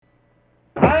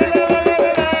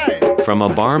from a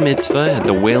bar mitzvah at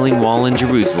the Wailing Wall in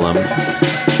Jerusalem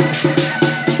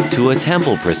to a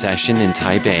temple procession in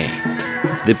Taipei,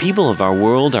 the people of our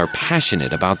world are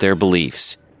passionate about their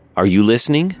beliefs. Are you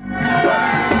listening?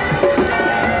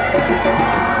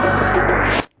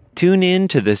 Tune in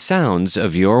to the sounds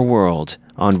of your world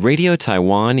on Radio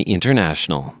Taiwan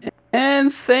International.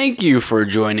 And thank you for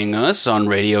joining us on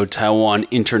Radio Taiwan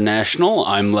International.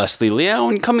 I'm Leslie Liao,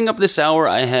 and coming up this hour,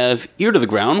 I have Ear to the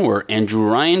Ground, where Andrew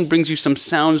Ryan brings you some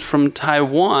sounds from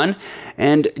Taiwan,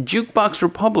 and Jukebox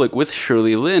Republic with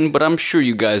Shirley Lin, but I'm sure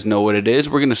you guys know what it is.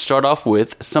 We're going to start off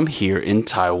with some Here in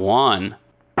Taiwan.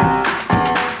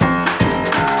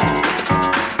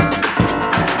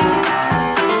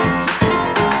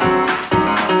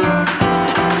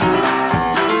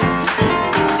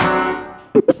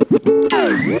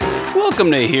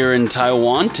 Welcome to Here in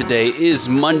Taiwan. Today is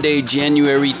Monday,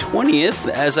 January 20th.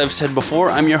 As I've said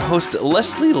before, I'm your host,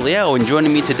 Leslie Liao, and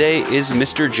joining me today is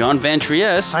Mr. John Van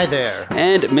Trieste. Hi there.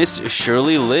 And Miss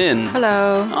Shirley Lin.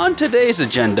 Hello. On today's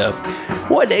agenda,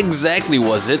 what exactly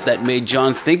was it that made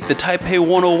John think the Taipei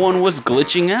 101 was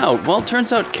glitching out? Well,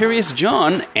 turns out Curious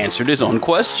John answered his own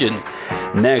question.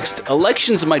 Next,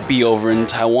 elections might be over in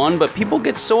Taiwan, but people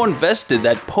get so invested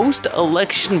that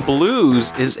post-election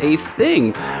blues is a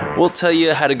thing. We'll tell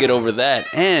you how to get over that,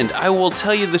 and I will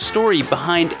tell you the story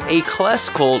behind a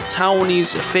classical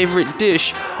Taiwanese favorite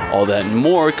dish. All that and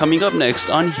more coming up next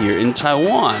on Here in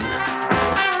Taiwan.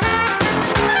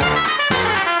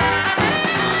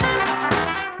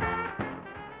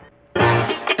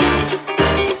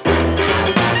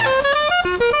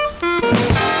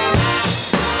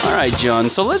 Alright, John,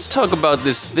 so let's talk about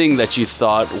this thing that you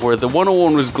thought where the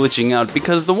 101 was glitching out,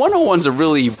 because the 101's a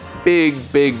really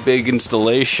big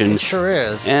installation. It sure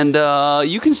is. And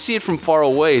you can see it from far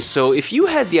away, so if you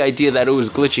had the idea that it was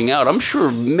glitching out, I'm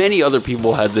sure many other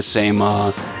people had the same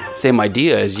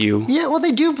idea as you. Yeah, well,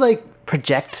 they do,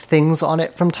 project things on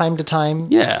it from time to time.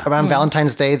 Yeah. Around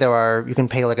Valentine's Day, you can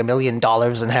pay $1 million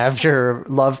and have your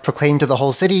love proclaimed to the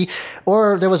whole city.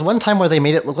 Or there was one time where they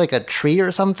made it look like a tree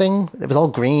or something. It was all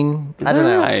green. I don't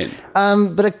know. Right.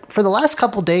 But for the last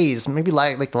couple days, maybe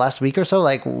like the last week or so,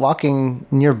 walking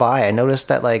nearby, I noticed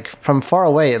that from far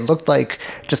away, it looked like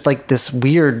just this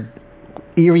weird,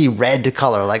 eerie red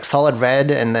color, like solid red.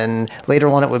 And then later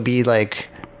on, it would be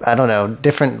I don't know,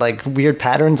 different weird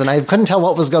patterns, and I couldn't tell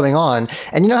what was going on.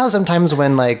 And you know how sometimes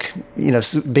when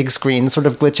big screens sort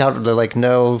of glitch out, they're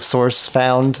no source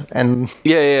found, and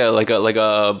yeah, like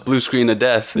a blue screen of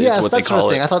death. Is yes, what that they sort call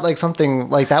of thing. it. I thought something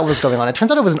like that was going on. It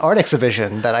turns out it was an art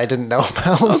exhibition that I didn't know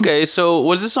about. Okay, so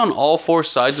was this on all four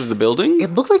sides of the building? It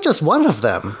looked like just one of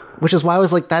them, which is why I was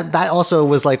that. That also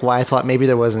was why I thought maybe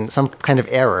there wasn't some kind of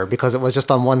error because it was just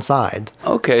on one side.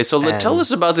 Okay, so tell us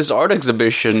about this art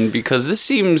exhibition, because this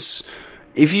seems,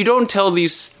 if you don't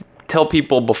tell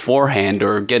people beforehand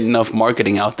or get enough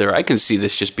marketing out there, I can see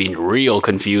this just being real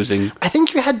confusing. I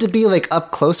think you had to be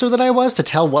up closer than I was to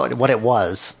tell what it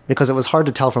was, because it was hard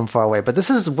to tell from far away. But this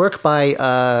is work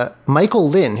by Michael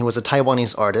Lin, who was a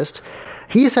Taiwanese artist.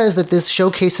 He says that this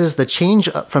showcases the change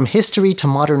from history to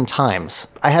modern times.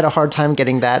 I had a hard time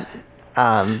getting that,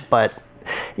 but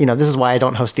this is why I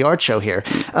don't host the art show here.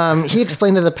 He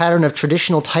explained that the pattern of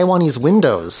traditional Taiwanese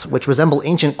windows, which resemble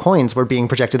ancient coins, were being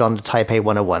projected onto Taipei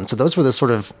 101. So those were the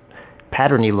sort of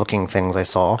patterny looking things I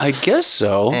saw. I guess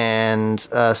so. And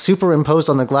superimposed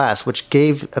on the glass, which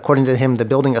gave, according to him, the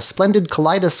building a splendid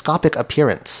kaleidoscopic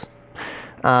appearance.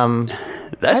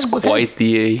 That's quite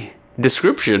the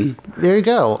description. There you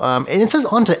go. And it says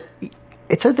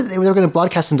it said that they were going to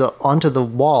broadcast onto the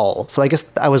wall. So I guess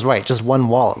I was right. Just one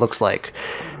wall, it looks like.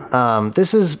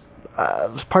 This is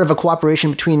part of a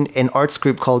cooperation between an arts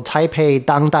group called Taipei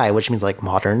Dangdai, which means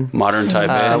modern. Modern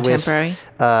Taipei. Contemporary.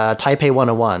 Taipei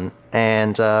 101.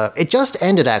 And it just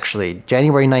ended, actually.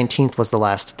 January 19th was the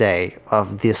last day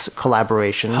of this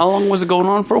collaboration. How long was it going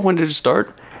on for? When did it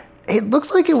start? It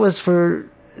looks like it was for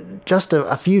just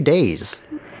a few days.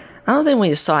 I don't think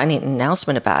we saw any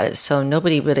announcement about it, so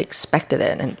nobody really expected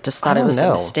it and just thought it was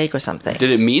a mistake or something.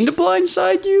 Did it mean to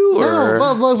blindside you? Or? No,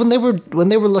 well, when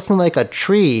they were looking like a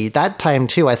tree that time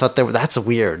too, I thought that's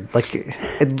weird.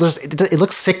 It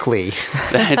looks sickly.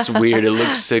 That's weird. It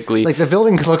looks sickly. The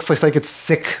building looks like it's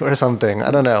sick or something. I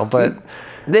don't know, but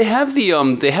they have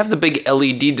the big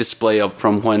LED display up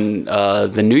from when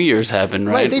the New Year's happened,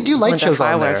 right? Right, they do light shows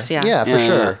on there. Yeah, for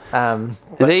sure.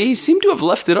 They seem to have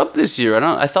left it up this year.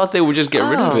 I thought they would just get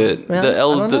rid of it.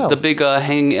 Really? The big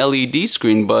hanging LED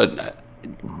screen, but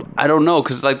I don't know,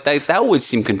 because that would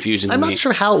seem confusing to me. I'm not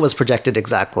sure how it was projected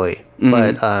exactly,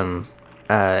 but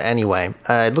Anyway,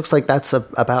 it looks like that's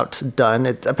about done.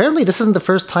 Apparently, this isn't the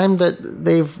first time that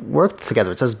they've worked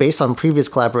together. It says, based on previous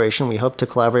collaboration, we hope to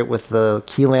collaborate with the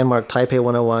key landmark Taipei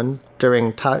 101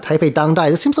 during Taipei Dangdai.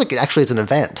 This seems like actually it's an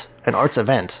event, an arts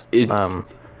event.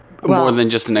 More than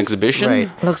just an exhibition?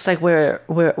 Right. Looks like we're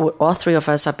all three of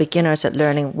us are beginners at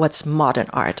learning what's modern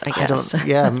art, I guess.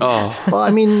 Yeah. Well,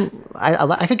 I mean,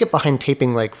 I could get behind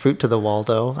taping like fruit to the wall,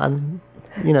 though.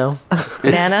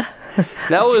 Banana?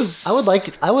 That was... I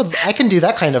can do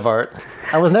that kind of art.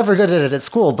 I was never good at it at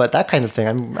school, but that kind of thing,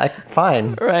 I'm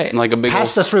fine. Right. Like a big...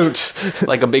 Pass the fruit.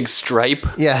 Like a big stripe?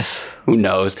 Yes. Who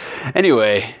knows?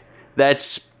 Anyway,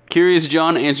 that's Curious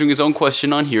John answering his own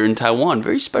question on Here in Taiwan.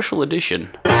 Very special edition.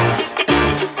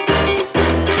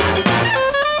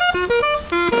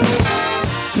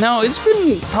 Now, it's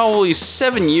been probably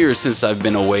 7 years since I've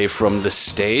been away from the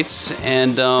States,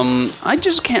 and I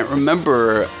just can't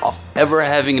remember ever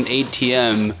having an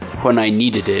ATM when I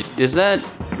needed it. Does that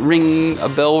ring a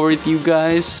bell with you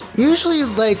guys? Usually,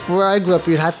 like, where I grew up,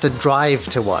 you'd have to drive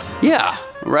to one. Yeah,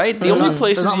 right? The only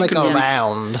places they're not, you like, can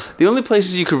around. The only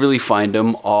places you could really find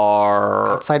them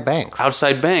are... Outside banks.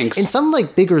 Outside banks. In some,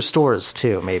 like, bigger stores,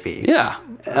 too, maybe. Yeah.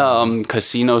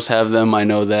 Casinos have them, I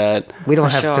know that. We don't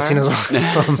have casinos where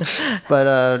I'm from.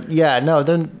 But, no,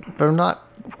 they're not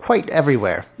quite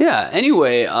everywhere. Yeah,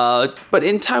 anyway, but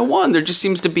in Taiwan, there just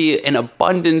seems to be an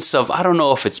abundance of, I don't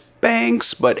know if it's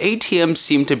banks, but ATMs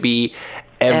seem to be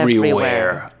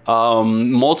everywhere.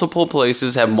 Multiple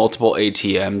places have multiple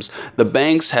ATMs. The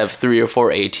banks have 3 or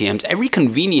 4 ATMs. Every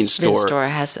convenience store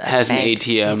has an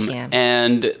ATM.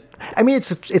 And... I mean,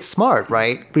 it's smart,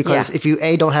 right? Because if you,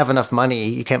 A, don't have enough money,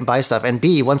 you can't buy stuff. And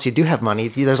B, once you do have money,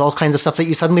 there's all kinds of stuff that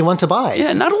you suddenly want to buy.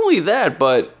 Yeah, not only that,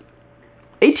 but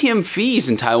ATM fees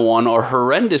in Taiwan are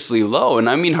horrendously low. And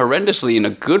I mean horrendously in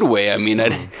a good way. I mean,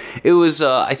 it was,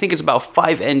 I think it's about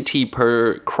 5 NT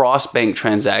per cross-bank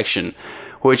transaction,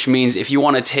 which means if you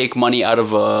want to take money out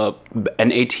of an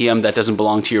ATM that doesn't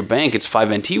belong to your bank, it's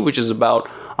 5 NT, which is about...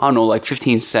 I don't know, like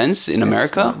 15 cents in America.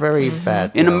 It's not very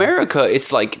bad. In America,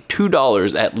 it's like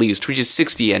 $2 at least, which is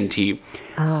 60 NT.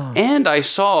 Oh. And I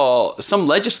saw some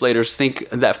legislators think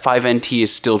that 5 NT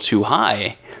is still too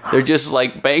high. They're just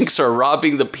like, banks are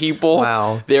robbing the people.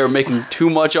 Wow. They're making too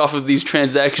much off of these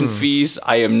transaction fees.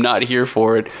 I am not here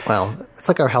for it. Well, it's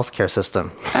like our healthcare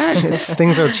system.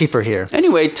 Things are cheaper here.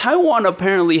 Anyway, Taiwan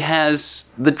apparently has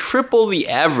triple the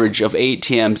average of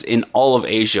ATMs in all of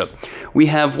Asia. We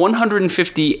have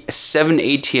 157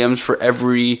 ATMs for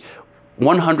every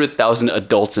 100,000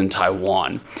 adults in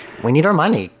Taiwan. We need our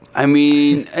money. I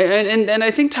mean, and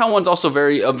I think Taiwan's also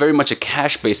very much a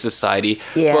cash-based society.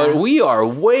 Yeah. But we are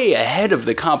way ahead of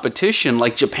the competition.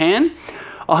 Like Japan,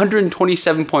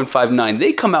 127.59.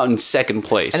 They come out in second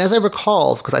place. And as I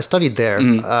recall, because I studied there,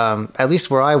 at least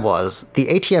where I was, the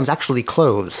ATMs actually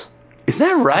close. Is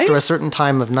that right? After a certain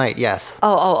time of night, yes.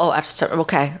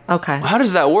 Okay. How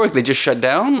does that work? They just shut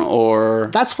down,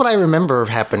 or? That's what I remember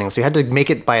happening. So you had to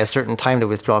make it by a certain time to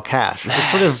withdraw cash. It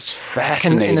sort of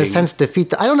fascinating. Can, in a sense,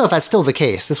 defeat I don't know if that's still the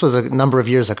case. This was a number of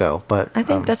years ago, but... I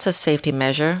think that's a safety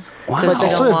measure. Wow. But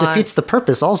that sort of defeats the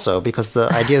purpose also, because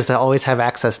the idea is to always have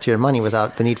access to your money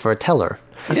without the need for a teller.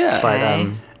 Yeah. But,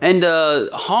 and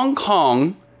Hong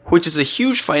Kong, which is a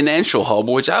huge financial hub,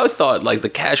 which I thought like the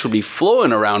cash would be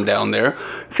flowing around down there,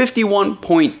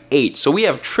 51.8. So we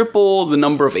have triple the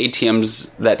number of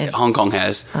ATMs that Hong Kong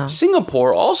has.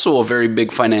 Singapore, also a very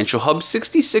big financial hub,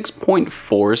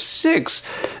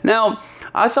 66.46. Now,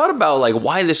 I thought about like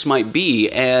why this might be,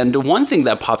 and one thing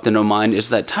that popped into mind is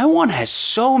that Taiwan has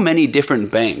so many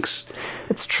different banks.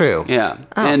 It's true. Yeah.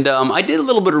 And I did a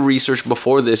little bit of research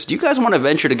before this. Do you guys want to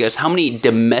venture to guess how many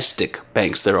domestic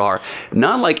banks there are?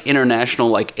 Not like international,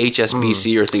 like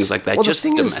HSBC or things like that, Well, just the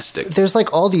thing domestic. Is, there's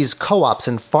like all these co-ops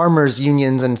and farmers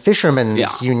unions and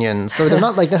fishermen's unions. So they're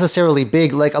not like necessarily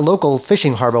big. Like a local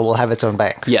fishing harbor will have its own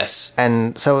bank. Yes.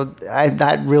 And so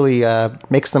that really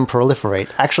makes them proliferate.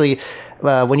 Actually,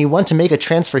 when you want to make a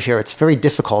transfer here, it's very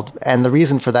difficult. And the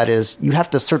reason for that is you have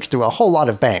to search through a whole lot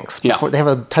of banks. Before they have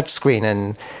a touch screen,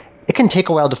 and it can take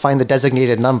a while to find the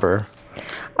designated number.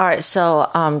 All right, so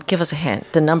give us a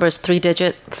hint. The number is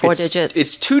 3-digit, 4-digit?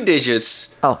 It's 2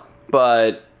 digits. Oh.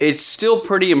 But it's still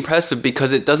pretty impressive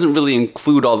because it doesn't really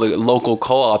include all the local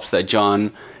co-ops that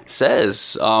John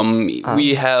says.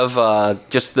 We have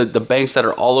just the banks that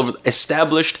are all over,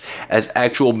 established as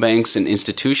actual banks and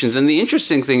institutions. And the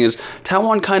interesting thing is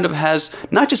Taiwan kind of has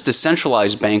not just a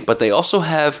centralized bank, but they also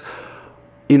have,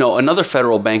 another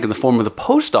federal bank in the form of the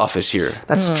post office here.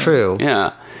 That's true.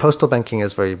 Yeah. Postal banking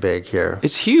is very big here.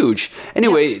 It's huge.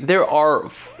 Anyway, there are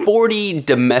 40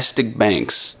 domestic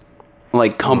banks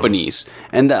like companies,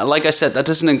 and that, like I said, that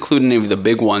doesn't include any of the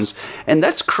big ones, and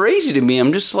that's crazy to me.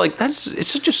 I'm just like, it's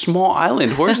such a small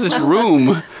island. Where's this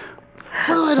room?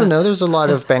 Well, I don't know. There's a lot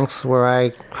of banks where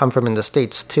I come from in the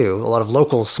States, too. A lot of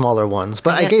local, smaller ones.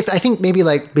 But I think maybe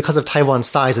like because of Taiwan's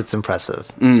size, it's impressive.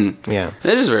 Yeah.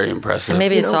 That is very impressive. And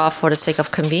maybe it's all for the sake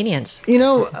of convenience.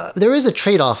 There is a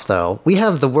trade-off, though. We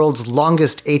have the world's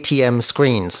longest ATM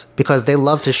screens because they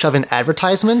love to shove in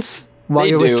advertisements while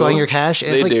you're withdrawing your cash.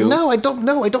 And it's like, no, I don't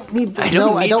need this. I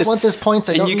don't want this points.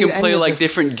 And you can play like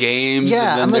different games.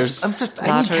 Yeah, and then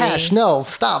I need cash. No,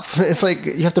 stop. It's like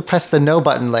you have to press the no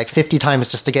button like 50 times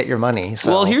just to get your money. So.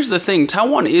 Well, here's the thing.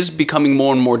 Taiwan is becoming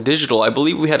more and more digital. I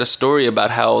believe we had a story about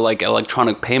how like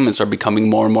electronic payments are becoming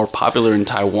more and more popular in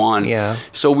Taiwan. Yeah.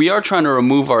 So we are trying to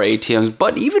remove our ATMs.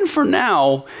 But even for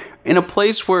now, in a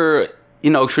place where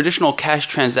traditional cash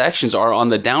transactions are on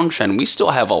the downtrend, we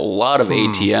still have a lot of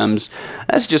ATMs.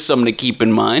 That's just something to keep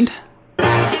in mind.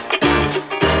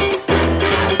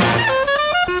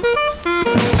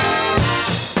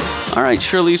 All right,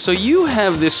 Shirley, so you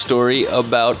have this story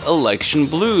about election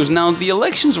blues. Now, the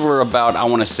elections were about, I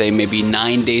want to say, maybe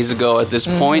 9 days ago at this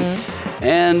point.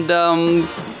 And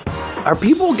are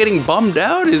people getting bummed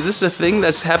out? Is this a thing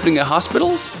that's happening at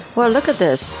hospitals? Well, look at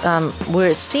this.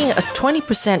 We're seeing a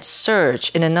 20% surge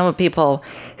in the number of people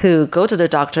who go to their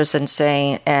doctors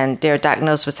and they're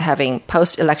diagnosed with having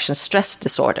post-election stress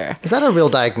disorder. Is that a real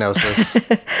diagnosis?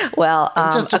 Well, is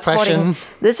it just depression?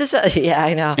 This is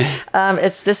I know.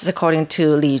 This is according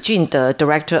to Li Junde,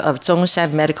 director of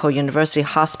Zhongshan Medical University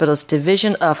Hospital's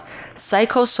Division of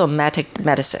Psychosomatic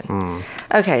Medicine.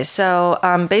 Okay, so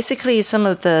basically some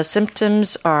of the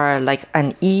symptoms are like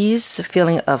unease,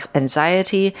 feeling of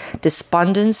anxiety,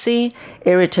 despondency,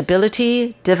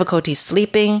 irritability, difficulty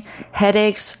sleeping,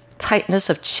 headaches, tightness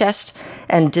of chest,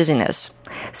 and dizziness.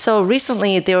 So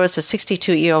recently, there was a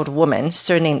 62-year-old woman,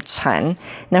 surnamed Chen.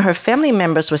 Now, her family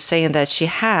members were saying that she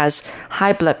has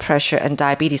high blood pressure and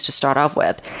diabetes to start off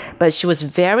with, but she was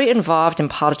very involved in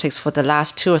politics for the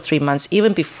last 2 or 3 months,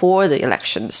 even before the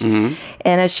elections. And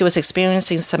as she was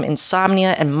experiencing some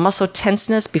insomnia and muscle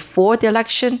tenseness before the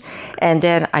election, and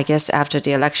then I guess after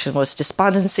the election was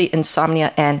despondency,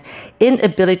 insomnia, and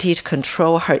inability to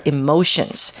control her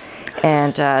emotions.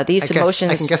 And these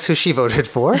emotions... I can guess who she voted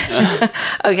for.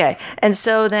 Okay. And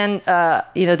so then,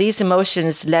 these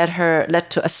emotions led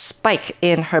to a spike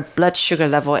in her blood sugar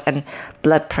level and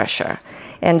blood pressure.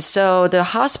 And so the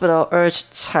hospital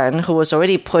urged Chen, who was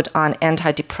already put on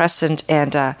antidepressant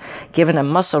and given a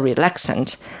muscle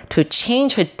relaxant, to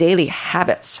change her daily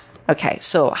habits. Okay.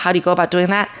 So how do you go about doing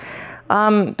that?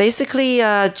 Basically,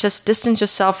 just distance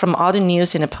yourself from all the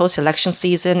news in a post-election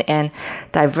season and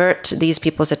divert these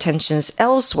people's attentions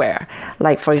elsewhere.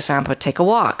 Like, for example, take a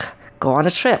walk, go on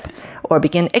a trip, or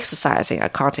begin exercising,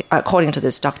 according to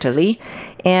this Dr. Lee.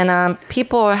 And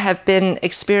people have been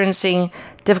experiencing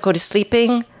difficulty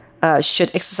sleeping,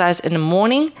 should exercise in the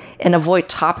morning and avoid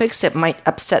topics that might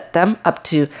upset them up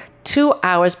to 2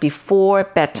 hours before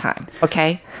bedtime,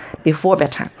 okay? Before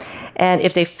bedtime. And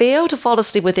if they fail to fall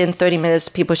asleep within 30 minutes,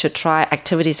 people should try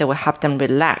activities that will help them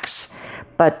relax.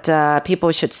 But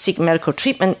people should seek medical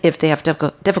treatment if they have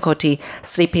difficulty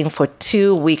sleeping for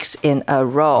 2 weeks in a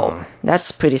row.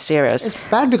 That's pretty serious. It's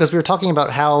bad because we were talking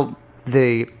about how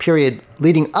the period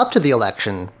leading up to the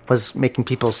election was making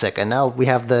people sick, and now we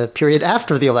have the period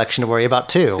after the election to worry about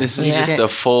too. This is just a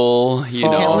full,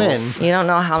 can't win. You don't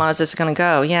know how long this is going to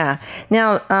go. Yeah.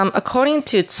 Now, according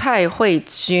to Cai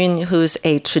Huijun, who's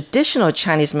a traditional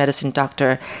Chinese medicine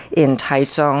doctor in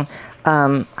Taichung,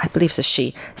 I believe it's a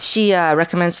she. She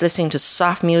recommends listening to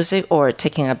soft music or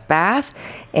taking a bath,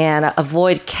 and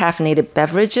avoid caffeinated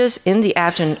beverages in the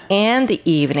afternoon and the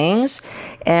evenings,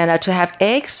 and to have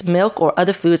eggs, milk, or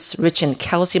other foods rich in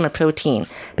calcium and protein,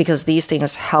 because these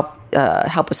things help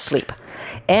with sleep.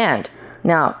 And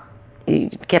now, you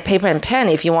get paper and pen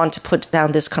if you want to put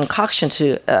down this concoction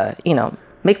to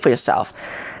make for yourself.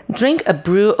 Drink a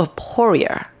brew of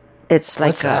porrier. It's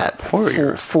like What's that?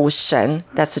 Porrier. Fu Shen.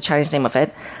 That's the Chinese name of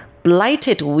it.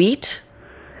 Blighted wheat.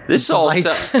 This all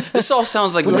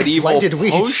sounds like medieval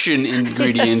potion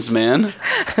ingredients, man.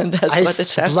 That's I what the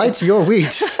Chinese. blight your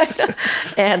wheat.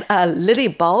 And lily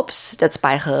bulbs. That's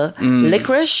baihe.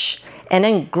 Licorice, and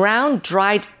then ground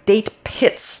dried date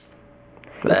pits.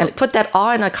 You can put that all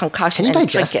in a concoction Can you and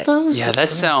drink digest it. those? Yeah, that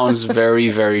sounds very,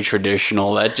 very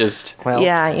traditional. That just... Well,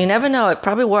 Yeah, you never know. It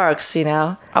probably works,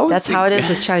 I would That's how it think- is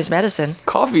with Chinese medicine.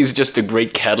 Coffee is just a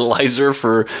great catalyzer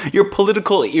for your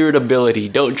political irritability.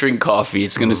 Don't drink coffee.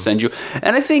 It's going to send you...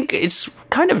 And I think it's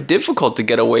kind of difficult to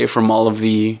get away from all of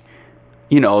the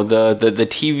the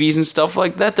TVs and stuff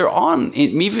like that. They're on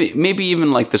maybe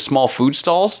even like the small food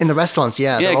stalls. In the restaurants,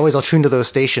 they're always all tuned to those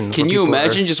stations. Can you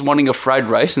imagine just wanting a fried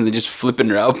rice and then just flipping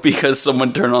it out because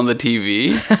someone turned on the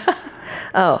TV?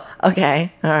 Oh, okay.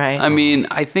 All right. I mean,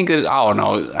 I think I don't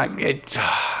know.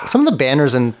 Some of the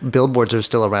banners and billboards are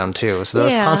still around too, so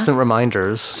there's constant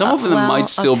reminders. Some of them might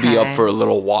still be up for a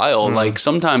little while. Like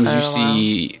sometimes you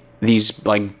see these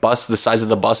like the size of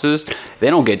the buses, they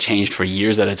don't get changed for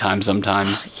years at a time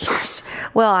sometimes. Years.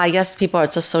 Well, I guess people are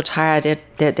just so tired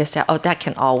they say, oh, that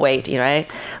can all wait, right?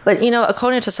 But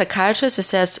according to psychiatrists, it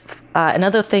says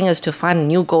another thing is to find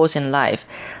new goals in life.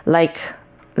 Like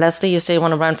Leslie, you say you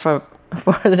want to run for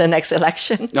the next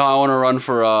election? No, I want to run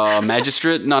for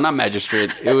magistrate. No, not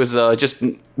magistrate. It was just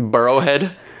borough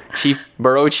head.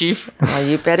 Borough chief. Well,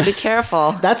 you better be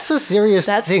careful. That's a serious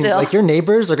thing. Still... Like your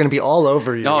neighbors are going to be all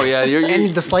over you. Oh yeah,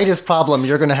 and the slightest problem,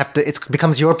 you're going to have to. It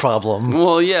becomes your problem.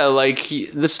 Well, yeah, like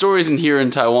the stories in here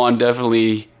in Taiwan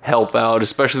definitely help out,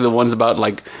 especially the ones about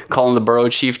like calling the borough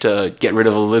chief to get rid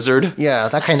of a lizard. Yeah,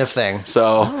 that kind of thing.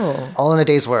 So all in a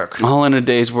day's work. All in a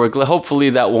day's work. Hopefully,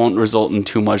 that won't result in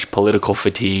too much political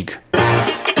fatigue.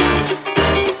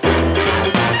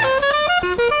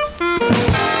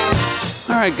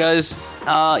 All right, guys.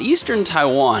 Eastern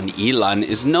Taiwan, Yilan,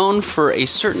 is known for a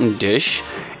certain dish.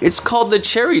 It's called the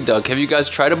cherry duck. Have you guys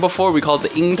tried it before? We call it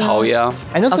the ing tao ya.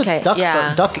 I know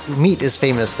that duck meat is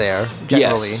famous there,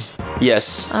 generally.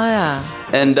 Yes. Oh, yeah.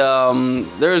 And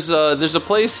there's a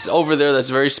place over there that's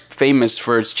very famous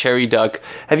for its cherry duck.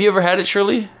 Have you ever had it,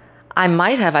 Shirley? I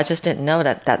might have. I just didn't know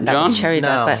that was cherry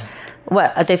duck. But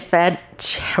what, are they fed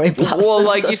cherry blossoms? Well,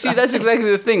 like, you see, that's exactly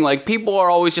the thing. Like, people are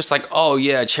always just like, oh,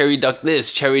 yeah, cherry duck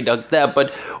this, cherry duck that.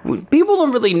 But people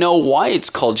don't really know why it's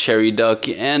called cherry duck.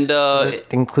 And does it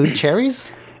include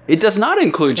cherries? It does not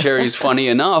include cherries, funny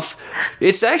enough.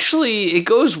 It's actually, it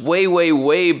goes way, way,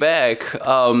 way back.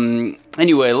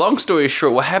 Anyway, long story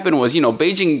short, what happened was,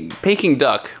 Peking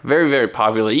duck, very, very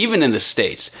popular, even in the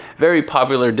States, very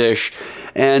popular dish.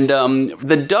 And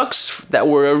the ducks that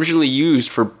were originally used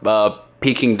for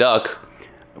Peking duck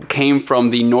came from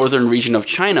the northern region of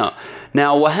China.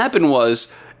 Now, what happened was,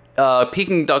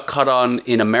 Peking duck caught on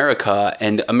in America,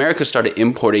 and America started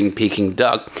importing Peking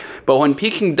duck. But when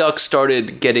Peking duck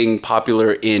started getting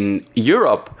popular in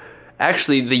Europe,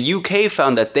 actually the UK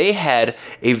found that they had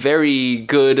a very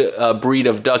good breed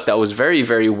of duck that was very,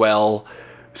 very well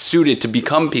suited to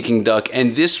become Peking duck.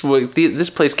 And this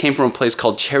place came from a place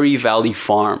called Cherry Valley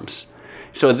Farms.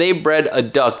 So they bred a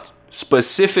duck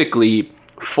specifically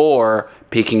for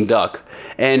Peking duck.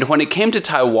 And when it came to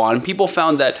Taiwan, people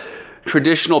found that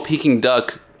traditional Peking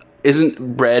duck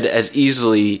isn't bred as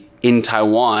easily in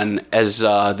Taiwan as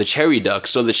the cherry duck.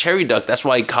 So the cherry duck, that's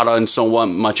why it caught on so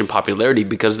much in popularity,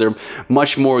 because they're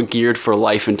much more geared for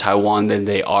life in Taiwan than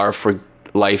they are for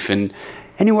life in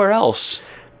anywhere else.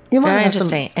 Very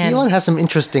interesting. Yilan has some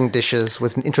interesting dishes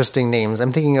with interesting names.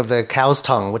 I'm thinking of the cow's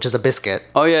tongue, which is a biscuit.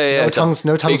 Oh, yeah. No tongues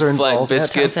are involved.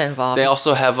 Biscuit. They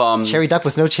also have cherry duck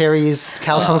with no cherries,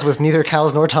 cow tongues with neither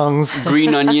cows nor tongues.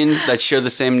 Green onions that share the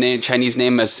same Chinese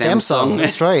name as Samsung.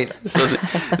 That's right. So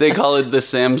they call it the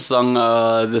Samsung,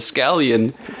 the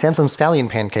scallion. Samsung scallion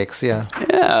pancakes, yeah.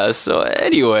 Yeah, so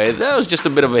anyway, that was just a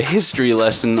bit of a history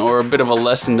lesson, or a bit of a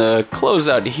lesson to close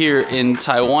out here in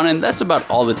Taiwan, and that's about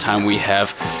all the time we have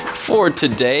for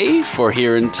today. For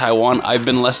Here in Taiwan, I've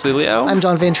been Leslie Liao. I'm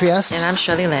John Van Trieste. And I'm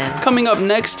Shirley Lin. Coming up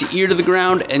next, Ear to the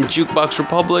Ground and Jukebox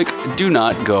Republic. Do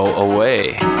not go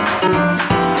away.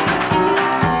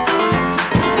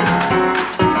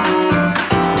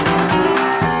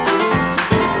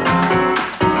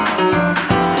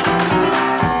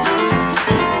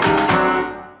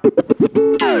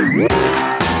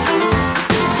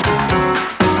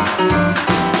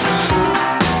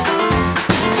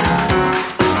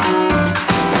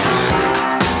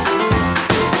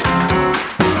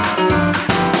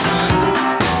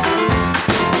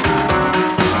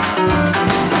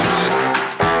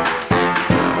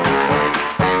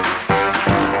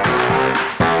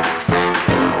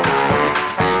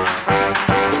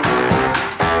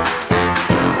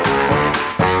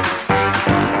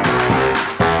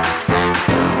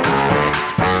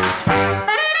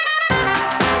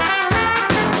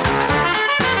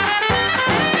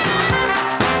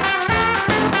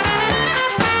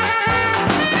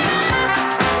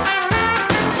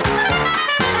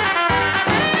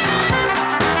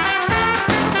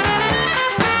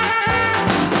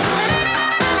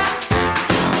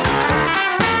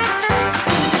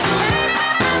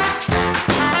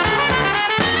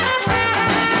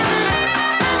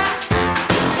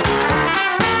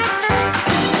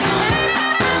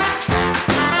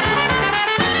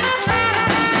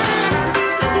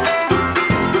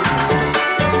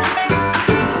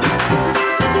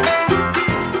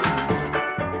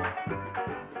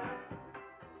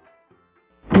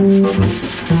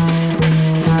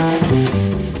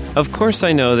 Of course,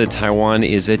 I know that Taiwan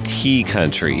is a tea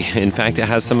country. In fact, it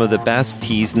has some of the best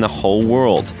teas in the whole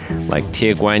world, like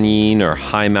Tie Guanyin or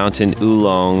High Mountain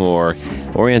Oolong or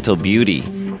Oriental Beauty.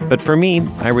 But for me,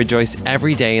 I rejoice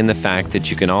every day in the fact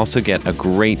that you can also get a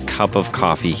great cup of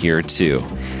coffee here too.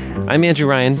 I'm Andrew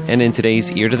Ryan, and in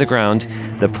today's Ear to the Ground,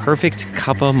 the perfect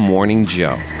cuppa morning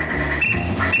Joe.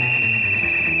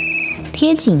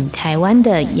 贴紧台湾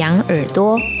的羊耳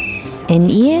朵 An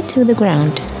ear to the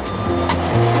ground.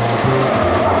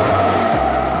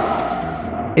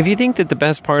 If you think that the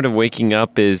best part of waking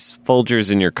up is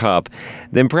Folgers in your cup,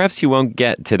 then perhaps you won't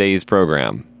get today's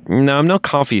program. Now, I'm no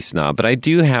coffee snob, but I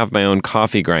do have my own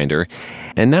coffee grinder,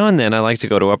 and now and then I like to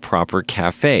go to a proper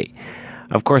cafe.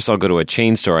 Of course, I'll go to a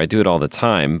chain store. I do it all the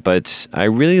time, but I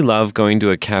really love going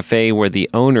to a cafe where the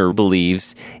owner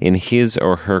believes in his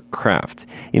or her craft.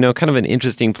 You know, kind of an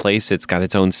interesting place that's got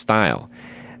its own style,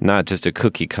 not just a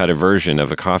cookie-cutter version of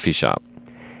a coffee shop.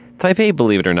 Taipei,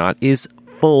 believe it or not, is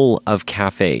full of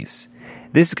cafes.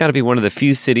 This has got to be one of the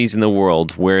few cities in the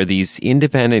world where these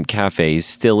independent cafes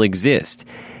still exist.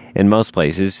 In most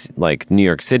places, like New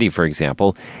York City, for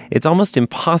example, it's almost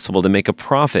impossible to make a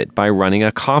profit by running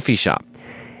a coffee shop.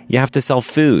 You have to sell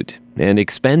food, and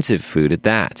expensive food at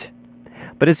that.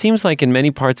 But it seems like in many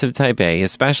parts of Taipei,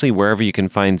 especially wherever you can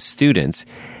find students,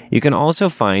 you can also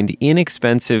find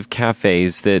inexpensive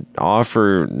cafes that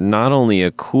offer not only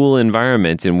a cool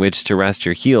environment in which to rest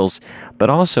your heels, but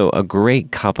also a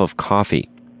great cup of coffee.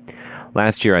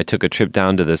 Last year, I took a trip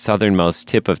down to the southernmost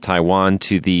tip of Taiwan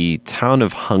to the town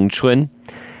of Hengchun.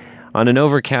 On an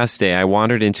overcast day, I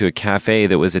wandered into a cafe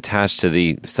that was attached to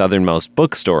the southernmost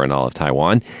bookstore in all of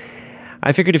Taiwan.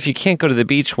 I figured if you can't go to the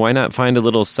beach, why not find a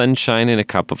little sunshine and a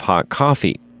cup of hot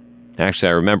coffee? Actually,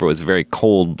 I remember it was a very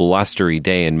cold, blustery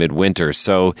day in midwinter,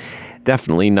 so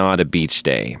definitely not a beach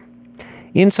day.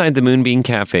 Inside the Moonbeam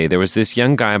Cafe, there was this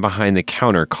young guy behind the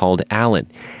counter called Alan.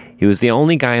 He was the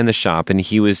only guy in the shop, and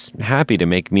he was happy to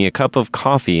make me a cup of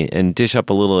coffee and dish up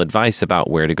a little advice about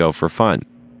where to go for fun.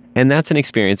 And that's an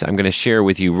experience I'm going to share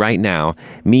with you right now.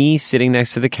 Me sitting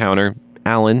next to the counter,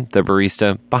 Alan, the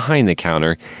barista, behind the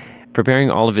counter,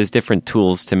 preparing all of his different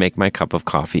tools to make my cup of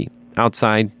coffee.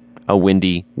 Outside, a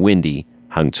windy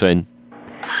Hengchun.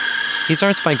 He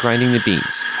starts by grinding the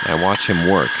beans. I watch him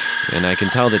work, and I can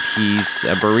tell that he's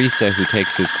a barista who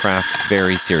takes his craft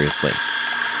very seriously.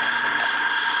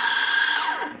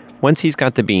 Once he's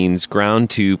got the beans ground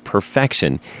to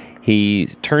perfection, he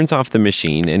turns off the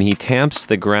machine and he tamps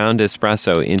the ground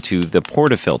espresso into the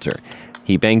portafilter.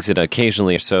 He bangs it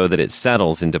occasionally so that it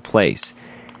settles into place.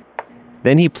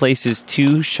 Then he places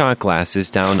 2 shot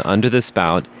glasses down under the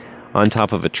spout on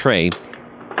top of a tray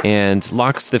and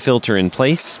locks the filter in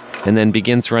place and then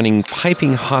begins running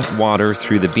piping hot water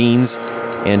through the beans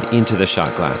and into the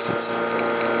shot glasses.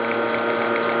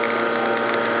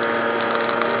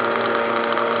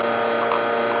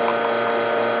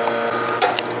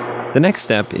 The next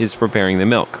step is preparing the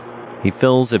milk. He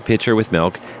fills a pitcher with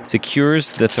milk,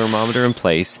 secures the thermometer in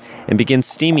place, and begins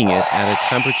steaming it at a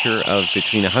temperature of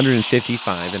between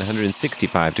 155 and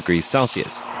 165 degrees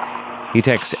Celsius. He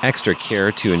takes extra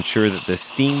care to ensure that the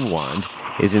steam wand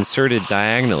is inserted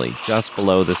diagonally just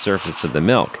below the surface of the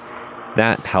milk.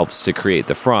 That helps to create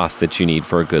the froth that you need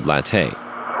for a good latte.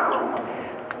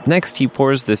 Next, he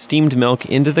pours the steamed milk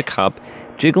into the cup,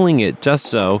 jiggling it just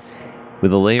so,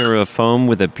 with a layer of foam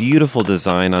with a beautiful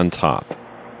design on top.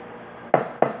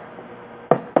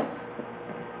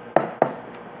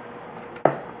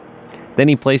 Then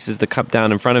he places the cup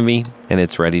down in front of me, and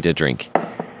it's ready to drink.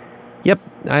 Yep,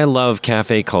 I love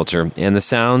cafe culture, and the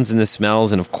sounds and the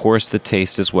smells, and of course the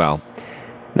taste as well.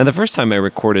 Now, the first time I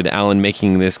recorded Alan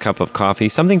making this cup of coffee,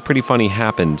 something pretty funny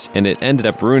happened, and it ended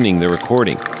up ruining the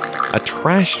recording. A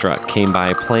trash truck came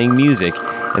by playing music,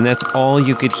 and that's all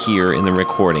you could hear in the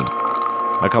recording.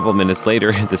 A couple minutes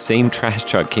later, the same trash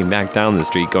truck came back down the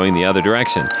street going the other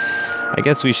direction. I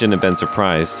guess we shouldn't have been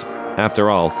surprised. After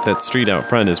all, that street out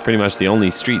front is pretty much the only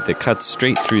street that cuts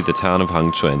straight through the town of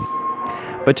Hengchun.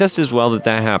 But just as well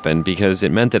that happened, because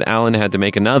it meant that Alan had to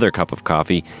make another cup of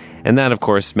coffee, and that, of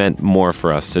course, meant more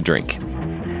for us to drink.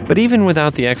 But even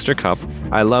without the extra cup,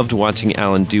 I loved watching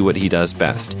Alan do what he does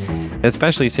best,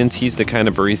 especially since he's the kind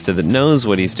of barista that knows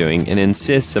what he's doing and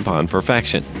insists upon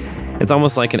perfection. It's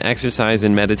almost like an exercise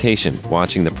in meditation,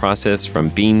 watching the process from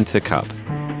bean to cup.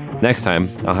 Next time,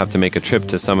 I'll have to make a trip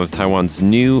to some of Taiwan's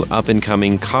new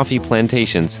up-and-coming coffee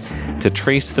plantations to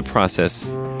trace the process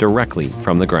directly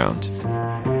from the ground.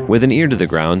 With an ear to the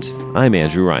ground, I'm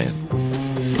Andrew Ryan.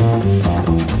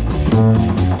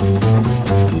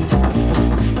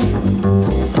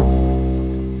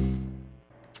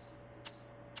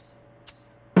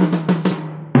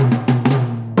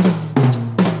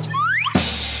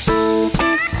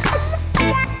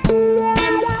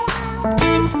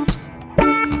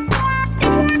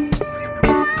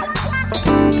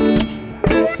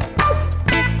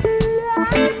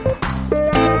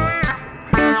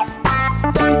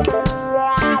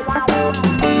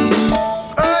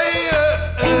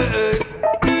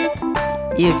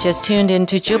 just tuned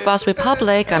into Jukebox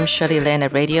Republic. I'm Shirley Lin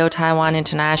at Radio Taiwan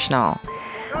International.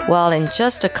 Well, in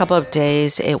just a couple of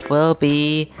days, it will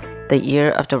be the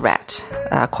year of the rat,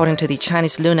 according to the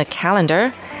Chinese lunar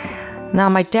calendar. Now,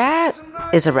 my dad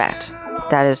is a rat.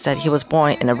 That is that he was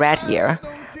born in a rat year.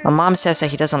 My mom says that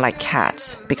he doesn't like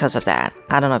cats because of that.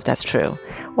 I don't know if that's true,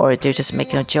 or they're just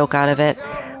making a joke out of it.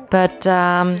 But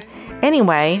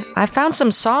anyway, I found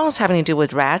some songs having to do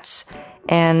with rats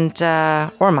and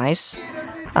or mice.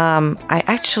 I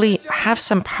actually have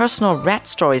some personal rat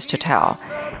stories to tell,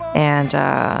 and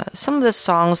some of the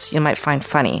songs you might find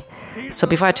funny. So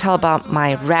before I tell about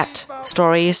my rat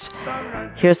stories,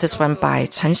 here's this one by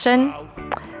Chen Shen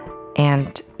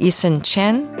and Eason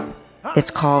Chen.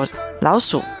 It's called 老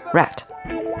鼠 Rat.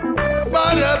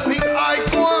 把热瓶爱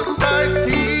光来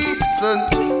提神，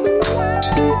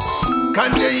看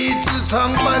见一只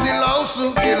长白的老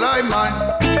鼠也来买，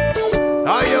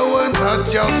他又问他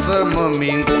叫什么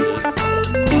名字。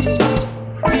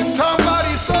长白的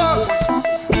说：“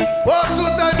我住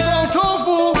在总统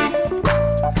府，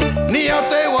你要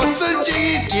对我尊敬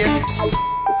一点，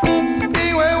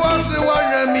因为我是万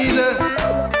人迷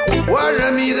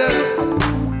的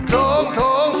总统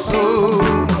鼠。”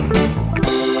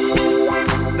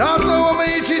那时候我们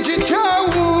一起去跳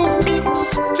舞，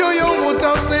就用不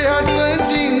着谁还尊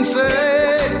敬谁。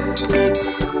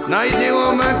那一天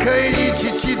我们可以一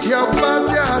起去跳八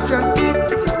家将，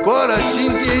过了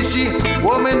新店溪，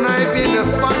我们那边的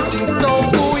风景都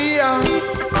不一样。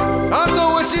那时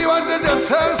候我喜欢这座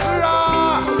城市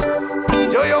啊，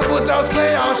就用不着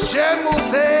谁要羡慕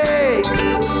谁，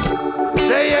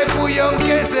谁也不用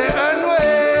给谁安慰。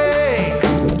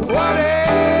我嘞。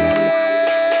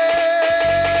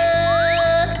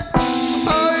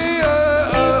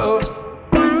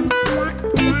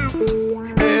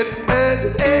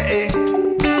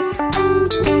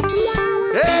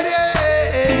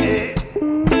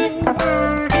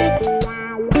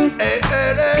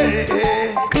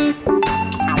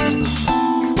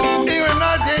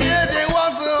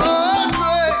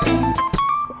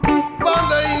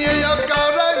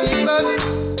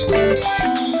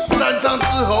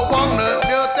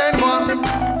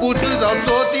不知道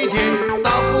坐地铁到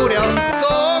不了总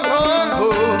统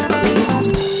府，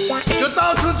就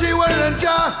到处去问人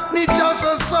家你叫什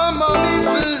么名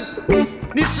字，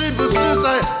你是不是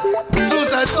住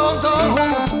在总统府？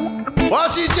华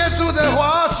西街住的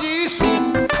华西树，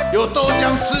有豆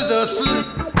浆吃的是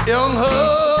永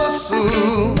和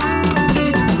树，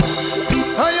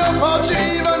他又跑去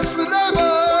一般斯莱门，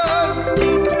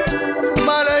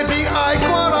买了一瓶爱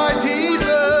瓜来提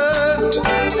神。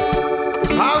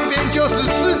旁边就是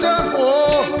市政府，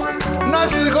那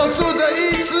时候住着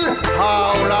一只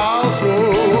好老鼠。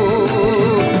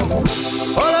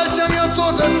后来想要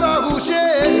坐着照湖线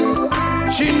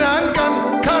去南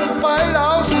港看白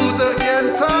老鼠的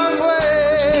演唱会，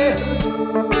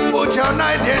不巧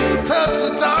那天车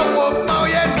子着火冒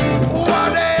烟，我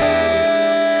嘞！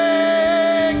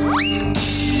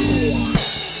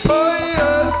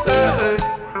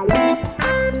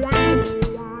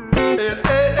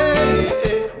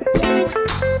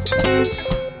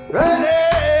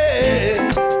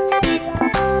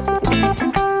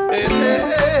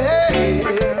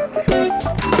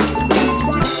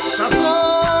他说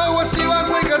我希望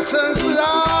这个城市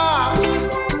啊，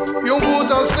用不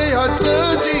着谁还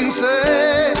尊敬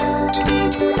谁，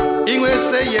因为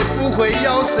谁也不会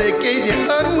要谁给点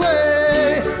恩惠，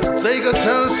这个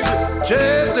城市绝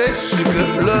对是个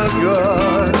乐园。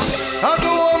他说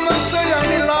我们这样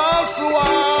的老鼠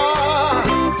啊，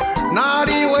哪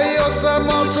里会有什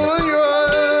么尊严？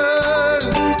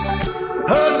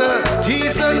喝着提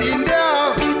神饮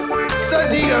料，身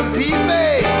体很疲惫，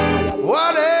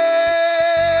我嘞。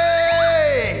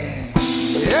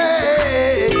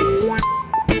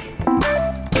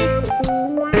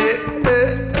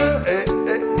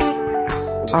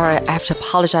All right, I have to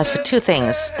apologize for two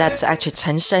things. That's actually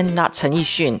Chen Shen, not Chen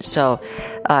Yixun. So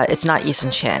it's not Eason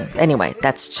Chen. Anyway,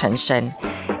 that's Chen Shen.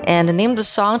 And the name of the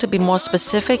song, to be more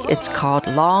specific, it's called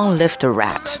Long Live the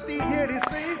Rat.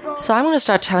 So I'm going to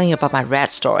start telling you about my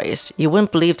rat stories. You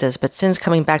wouldn't believe this, but since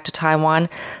coming back to Taiwan,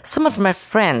 some of my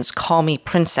friends call me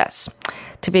princess.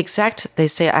 To be exact, they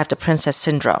say I have the princess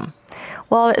syndrome.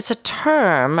 Well, it's a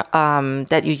term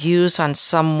that you use on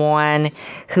someone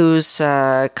who's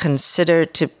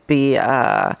considered to be,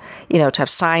 to have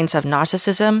signs of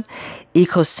narcissism,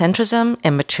 ecocentrism,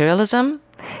 and materialism.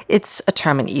 It's a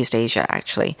term in East Asia,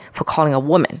 actually, for calling a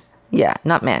woman. Yeah,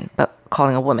 not men, but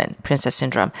calling a woman, princess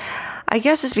syndrome. I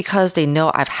guess it's because they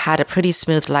know I've had a pretty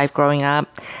smooth life growing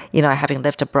up, having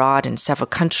lived abroad in several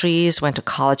countries, went to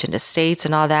college in the States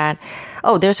and all that.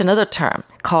 Oh, there's another term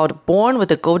called born with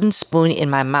a golden spoon in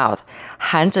my mouth,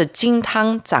 含着金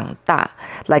汤长大,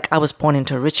 like I was born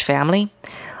into a rich family.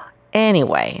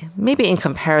 Anyway, maybe in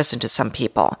comparison to some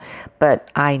people, but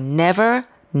I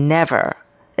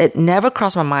it never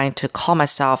crossed my mind to call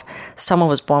myself someone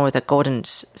who was born with a golden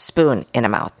spoon in a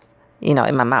mouth, in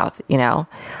my mouth,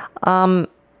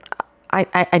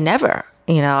 I never,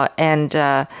 and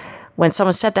when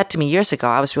someone said that to me years ago,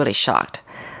 I was really shocked.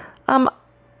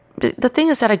 The thing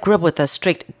is that I grew up with a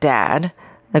strict dad,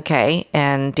 okay,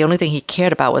 and the only thing he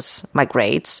cared about was my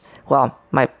grades. Well,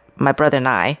 my brother and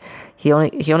I, he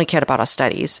only cared about our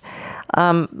studies.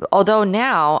 Although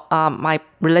now my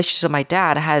relationship with my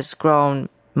dad has grown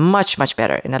much, much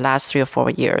better in the last 3 or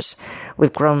 4 years.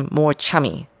 We've grown more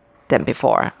chummy than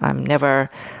before. I'm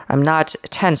not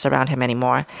tense around him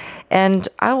anymore. And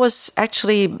I was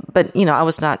actually, I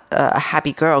was not a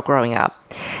happy girl growing up.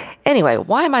 Anyway,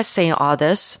 why am I saying all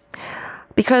this?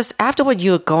 Because after what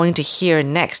you're going to hear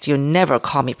next, you'll never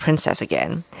call me princess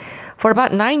again. For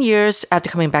about 9 years after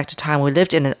coming back to Taiwan, we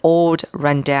lived in an old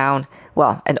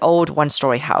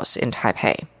one-story house in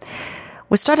Taipei.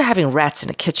 We started having rats in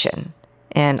the kitchen.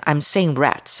 And I'm saying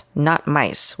rats, not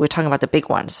mice. We're talking about the big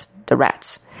ones, the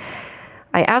rats.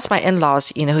 I asked my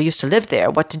in-laws, who used to live there,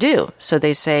 what to do. So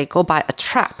they say, go buy a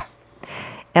trap.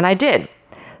 And I did.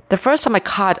 The first time I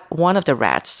caught one of the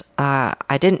rats,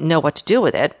 I didn't know what to do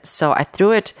with it. So I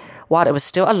threw it while it was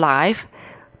still alive,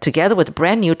 together with a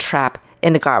brand new trap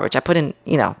in the garbage. I put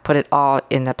it all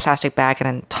in a plastic bag and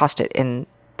then tossed it in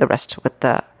the rest with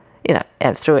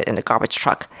and threw it in the garbage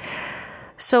truck.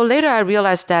 So later I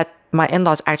realized that my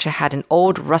in-laws actually had an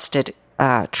old rusted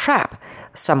trap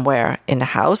somewhere in the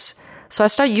house. So I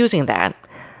started using that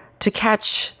to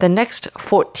catch the next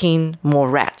 14 more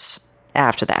rats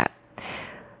after that.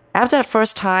 After that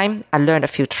first time, I learned a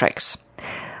few tricks.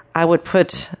 I would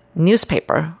put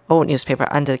old newspaper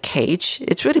under the cage.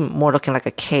 It's really more looking like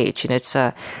a cage. It's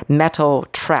a metal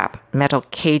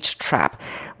cage trap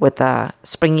with a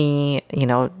springy,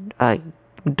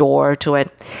 door to it.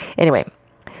 Anyway,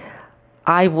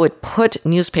 I would put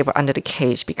newspaper under the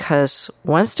cage because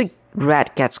once the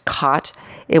rat gets caught,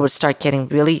 it would start getting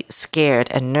really scared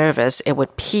and nervous. It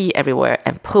would pee everywhere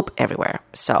and poop everywhere.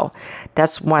 So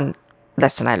that's one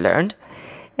lesson I learned.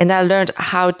 And I learned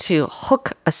how to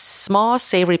hook a small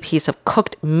savory piece of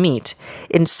cooked meat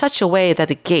in such a way that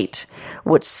the gate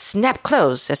would snap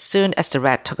closed as soon as the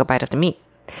rat took a bite of the meat.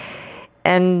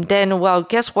 And then,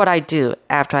 guess what I do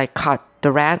after I caught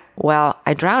the rat? Well,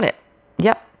 I drown it.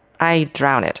 Yep. I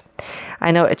drown it.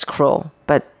 I know it's cruel,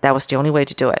 but that was the only way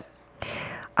to do it.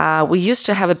 We used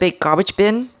to have a big garbage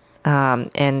bin,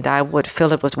 and I would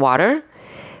fill it with water,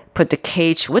 put the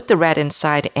cage with the rat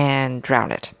inside, and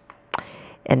drown it.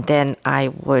 And then I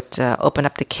would open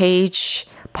up the cage,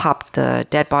 pop the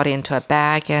dead body into a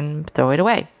bag, and throw it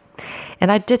away.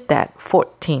 And I did that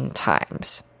 14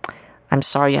 times. I'm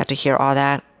sorry you had to hear all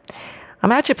that.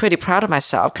 I'm actually pretty proud of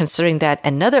myself considering that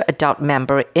another adult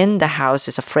member in the house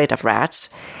is afraid of rats.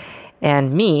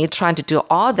 And me trying to do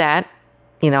all that,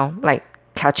 like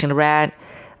catching the rat,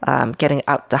 getting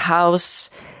out the house,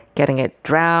 getting it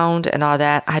drowned and all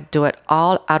that. I had to do it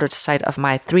all out of sight of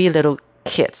my 3 little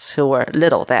kids who were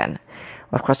little then.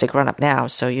 Well, of course, they're grown up now,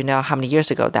 so you know how many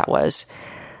years ago that was.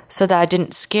 So that I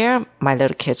didn't scare my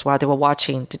little kids while they were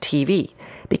watching the TV.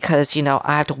 Because,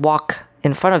 I have to walk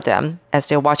in front of them as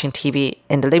they're watching TV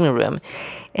in the living room.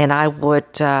 And I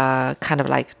would kind of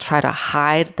like try to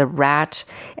hide the rat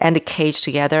and the cage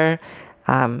together,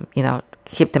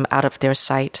 keep them out of their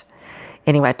sight.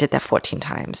 Anyway, I did that 14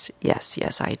 times. Yes,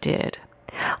 I did.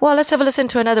 Well, let's have a listen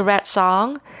to another rat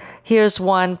song. Here's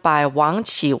one by Wang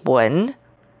Qiwen.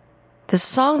 The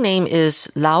song name is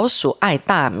老鼠爱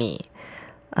大米.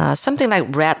 Something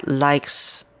like rat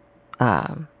likes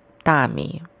大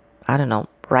米. I don't know,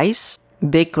 rice?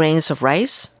 Big grains of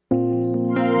rice?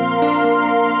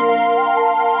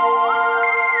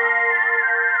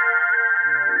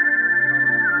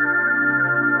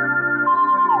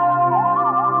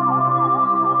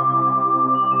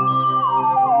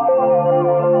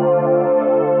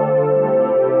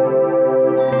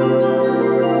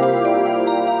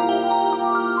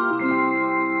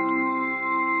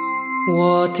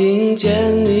我听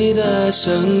见你的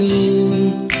声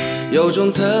音，有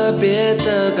种特别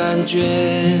的感觉，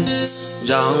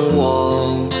让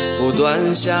我不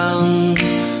断想，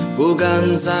不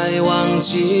敢再忘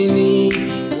记你。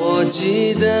我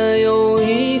记得有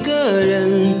一个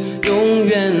人永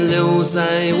远留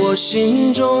在我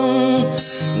心中，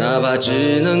哪怕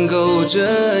只能够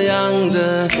这样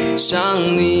的想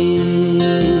你。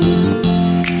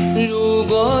如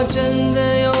果真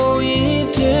的有一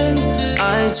天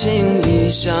爱情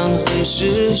理想会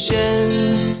实现，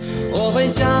我会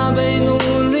加倍努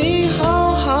力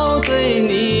好好对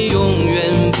你，永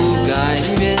远不改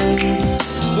变。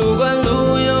不管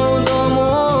路有多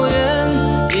么远，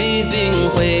一定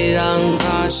会让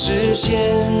它实现。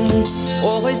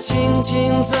我会轻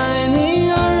轻在你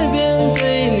耳边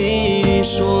对你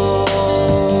说，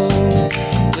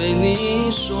对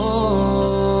你说，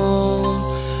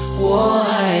我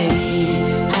爱你，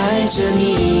爱着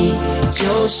你，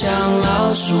就像老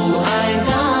鼠爱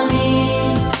大米。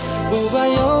不管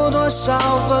有多少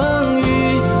风雨，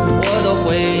我都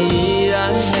会依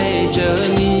然陪着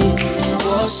你。我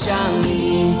想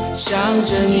你，想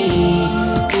着你，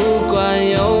不管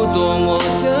有多么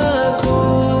的苦，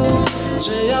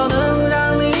只要能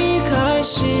让你开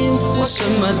心，我什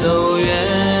么都愿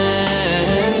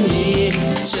意，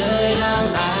这样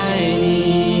爱你。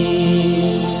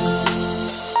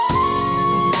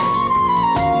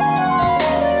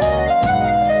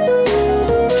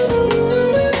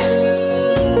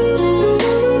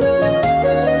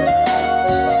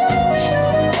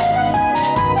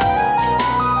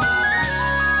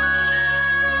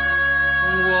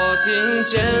听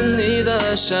见你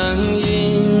的声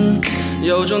音，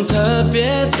有种特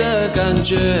别的感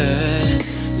觉，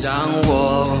让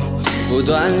我不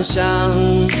断想，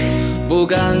不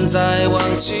敢再忘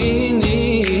记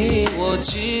你。我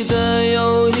记得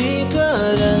有一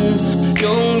个人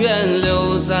永远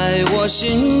留在我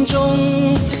心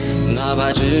中，哪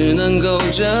怕只能够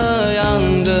这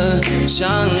样的想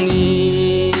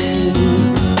你。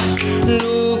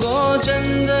如果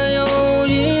真的有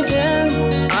一天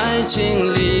爱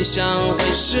情理想会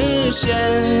实现，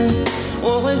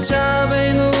我会加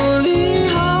倍努力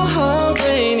好好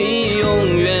对你，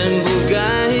永远不改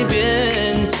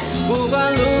变。不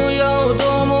管路有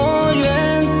多么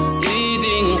远，一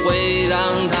定会让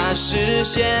它实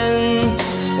现。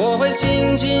我会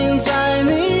轻轻在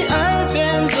你耳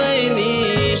边对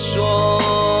你说，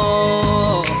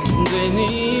对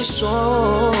你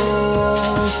说，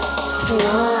我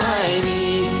爱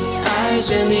你，爱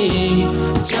着你，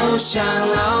就像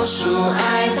老鼠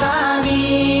爱大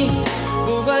米。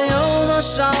不管有多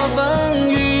少风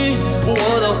雨，我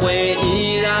都会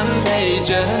依然陪着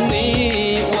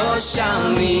你。我想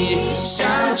你，想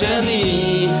着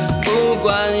你，不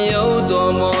管有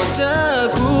多么的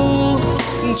苦，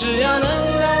只要能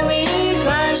让你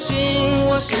开心，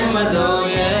我什么都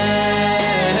愿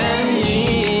意，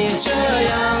这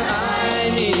样爱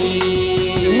你。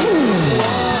我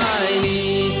爱你，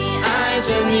爱着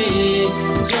你，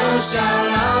就像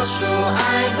老鼠爱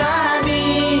大米。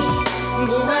不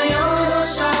管有多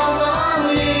少风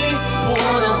雨，我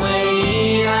都会依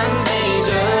然陪着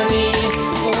你。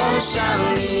我想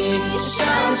你，想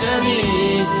着你，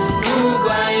不管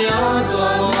有多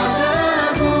么的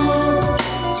苦，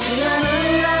只要能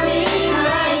让你开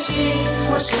心，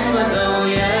我什么都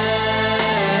愿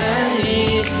意，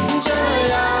这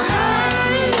样爱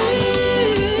你。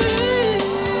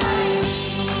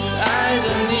爱着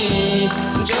你，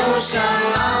就像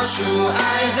老鼠爱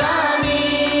大米。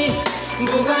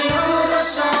不管有多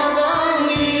少风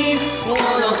雨，我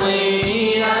都会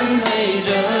依然陪着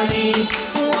你。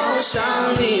我想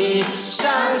你，想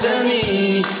着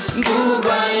你，不管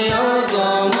有多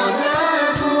么的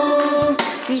苦，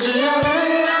只要能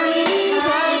让你开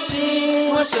心，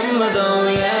我什么都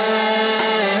愿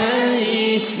意，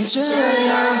这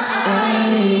样爱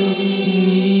你。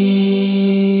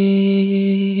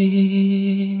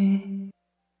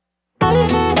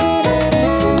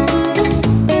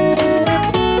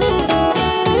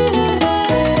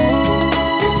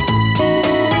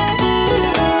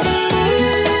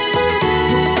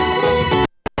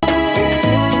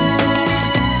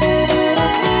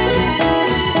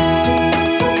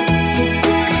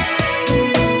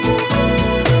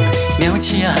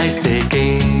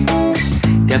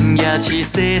夜市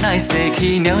驶来驶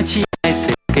去，鸟鼠来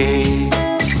踅街，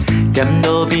踮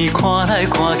路边看来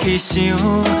看去，想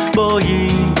无伊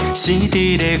生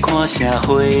伫咧看啥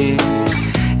花，会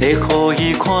予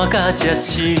伊看甲遮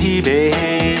凄美。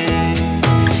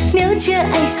鸟鼠爱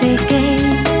踅街，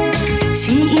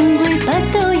是因为巴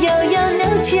肚枵枵，鸟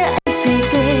鼠爱踅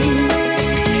街，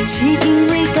是因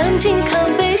为感情靠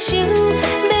背想要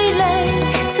来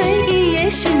找伊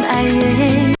的心爱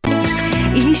的。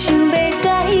伊想要甲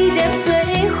伊黏做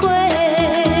伙，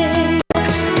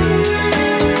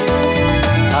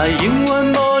爱永远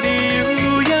无理由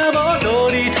也无道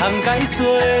理通解说，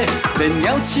免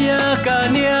鸟车甲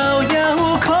鸟也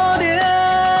有可能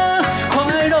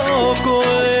快乐过。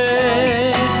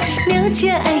鸟车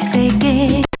爱世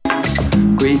界，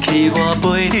过去我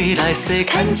陪你来世，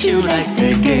牵手来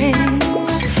世界。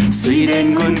虽然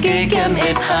阮加减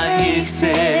会歹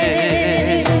势。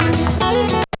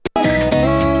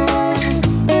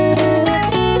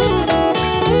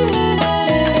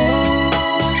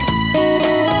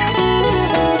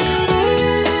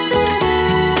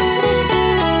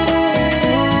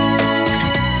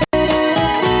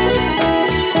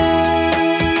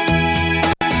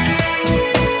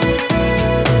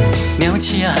鸟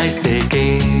车的世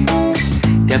界，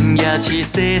踮夜市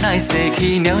踅来踅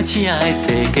去，鸟车的世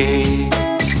界，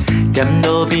踮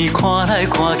路边看来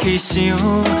看去，想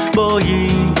无伊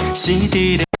生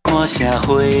伫咧看社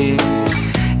会，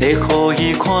会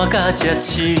予伊看甲这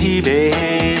凄美。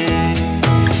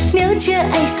鸟车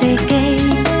爱世界，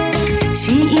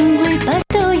是因为巴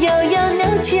肚摇摇。鸟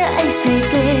车爱世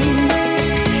界，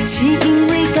是因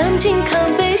为感情靠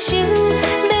背想要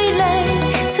来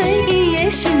找伊的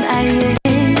心爱的，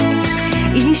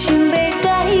伊想要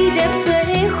甲伊捏做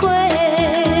伙。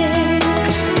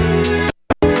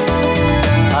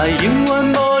爱永远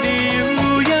无理由，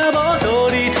也无道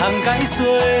理通解说，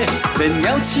免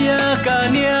鸟车甲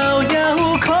鸟也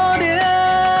有可能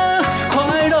快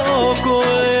乐过。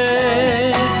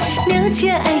鸟车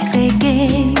爱世界，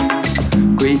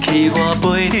过去我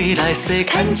陪你来世，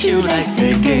牵手来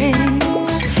世界。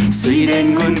虽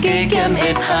然阮加减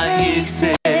会歹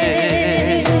势。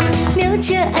鸟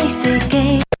车爱世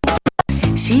界，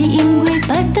是因为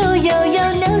巴肚摇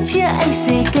摇。鸟车爱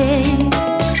世界，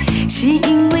是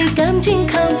因为感情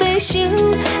靠背想要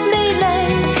来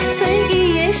找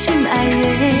伊的心爱的，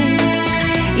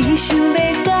伊想要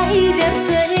甲伊捏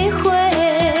做伙。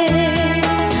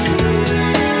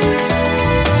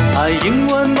爱永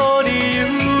远无理由，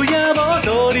也无道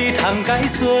理通解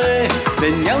说，免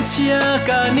鸟车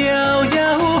甲鸟也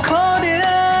有可能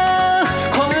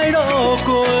快乐过。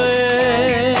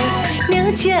鸟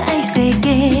车爱世界，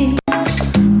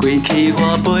过去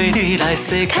我陪你来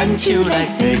世，牵手来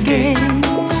世界。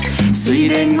虽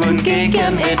然阮加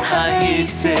减会歹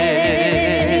势。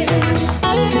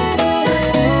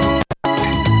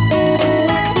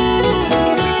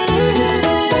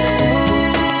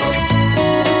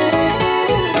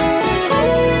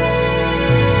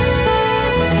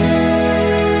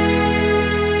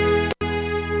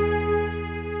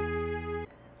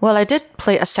Well, I did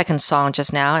play a second song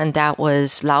just now, and that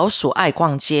was 老鼠爱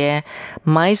逛街,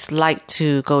 Mice Like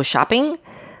to Go Shopping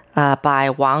by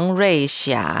Wang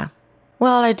Ruixia.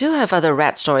 Well, I do have other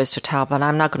rat stories to tell, but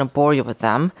I'm not going to bore you with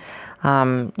them.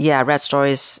 Rat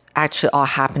stories actually all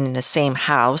happen in the same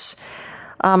house.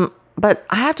 But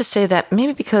I have to say that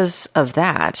maybe because of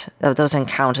that, of those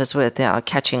encounters with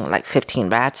catching like 15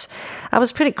 rats, I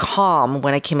was pretty calm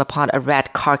when I came upon a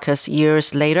rat carcass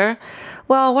years later.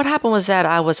 Well, what happened was that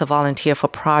I was a volunteer for a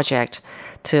project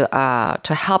to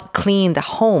help clean the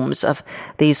homes of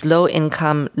these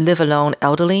low-income, live-alone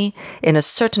elderly in a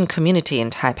certain community in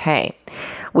Taipei.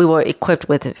 We were equipped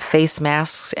with face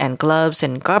masks and gloves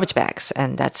and garbage bags,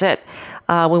 and that's it.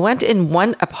 We went in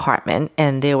one apartment,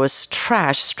 and there was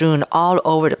trash strewn all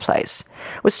over the place.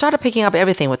 We started picking up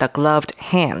everything with our gloved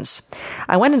hands.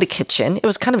 I went in the kitchen. It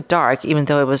was kind of dark, even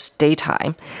though it was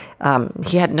daytime.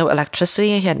 He had no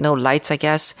electricity. He had no lights, I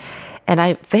guess. And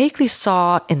I vaguely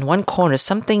saw in one corner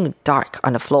something dark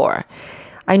on the floor.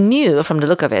 I knew from the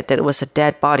look of it that it was a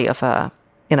dead body of a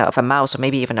mouse or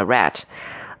maybe even a rat.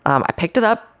 I picked it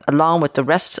up along with the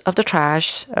rest of the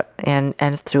trash and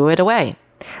threw it away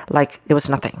like it was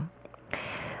nothing.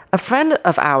 A friend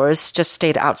of ours just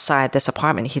stayed outside this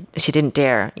apartment. She didn't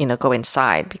dare, go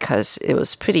inside because it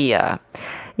was pretty, it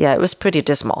was pretty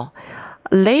dismal.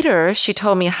 Later, she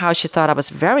told me how she thought I was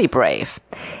very brave.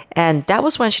 And that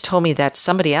was when she told me that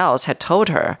somebody else had told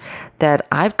her that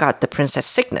I've got the princess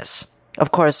sickness.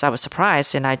 Of course, I was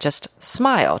surprised and I just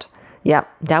smiled. Yeah,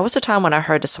 that was the time when I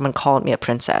heard that someone called me a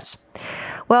princess.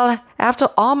 Well, after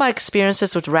all my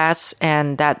experiences with rats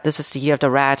and that this is the year of the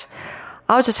rat,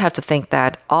 I'll just have to think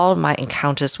that all my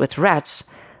encounters with rats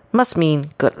must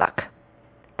mean good luck.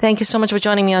 Thank you so much for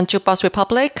joining me on Jukebox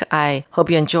Republic. I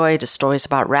hope you enjoyed the stories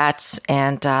about rats,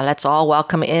 and let's all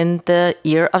welcome in the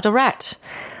Year of the Rat.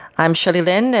 I'm Shirley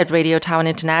Lin at Radio Taiwan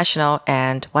International,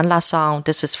 and one last song.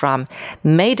 This is from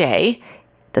Mayday.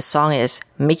 The song is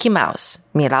Mickey Mouse,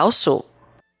 米老鼠.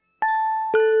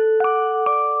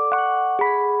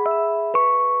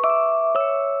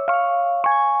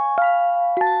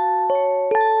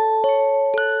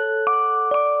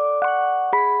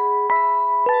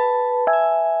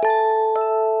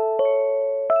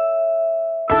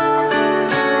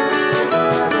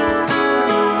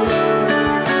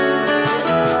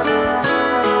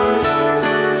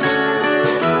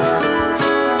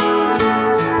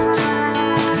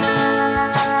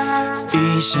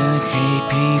身黑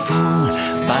皮肤，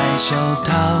白手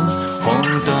套，红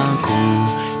短裤，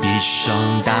一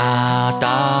双大大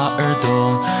耳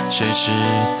朵，随时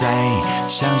在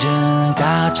向人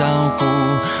打招呼。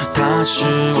他是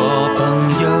我朋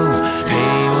友，陪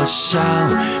我笑，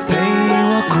陪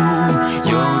我哭，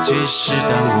尤其是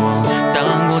当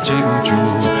我最无助，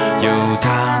有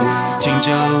他听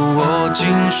着我进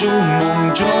入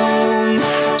梦中，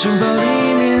城堡里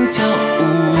面跳舞。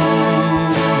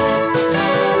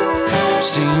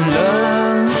醒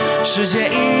了，世界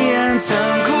依然残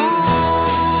酷。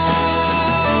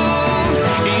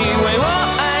以为我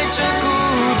爱着孤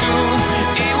独，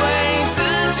以为自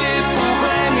己不会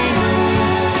迷路，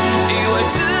以为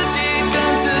自己跟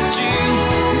自己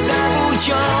再不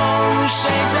用谁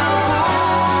照顾。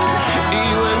以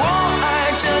为我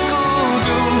爱着孤独，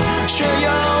却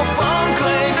又崩溃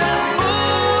的无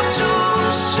助。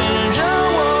谁能让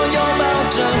我拥抱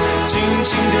着，轻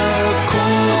轻的哭？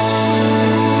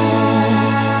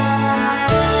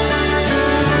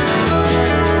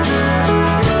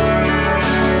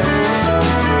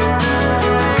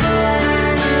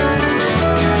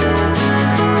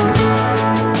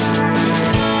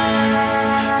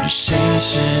谁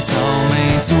是草莓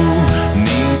族？你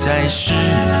才是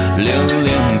榴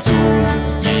莲族。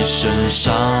一身伤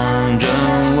人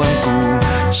顽固，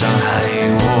伤害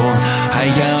我，还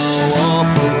要我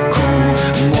不哭。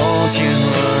摩天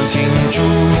轮停住，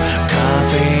咖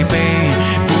啡杯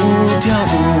不跳舞，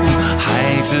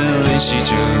孩子练习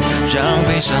着让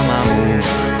悲伤麻木，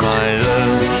快乐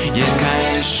也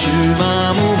开始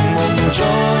麻木。梦中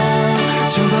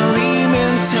城堡里面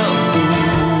跳舞。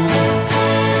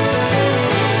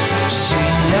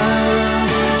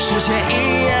世界依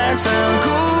然残酷，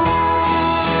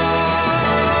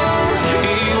以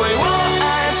为我爱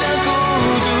着孤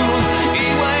独，以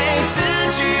为自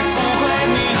己不会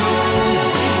迷路，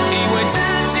以为自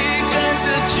己跟自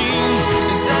己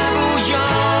再不用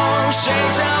谁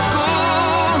照顾，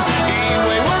以为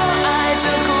我爱着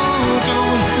孤独，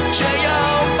却又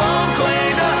崩溃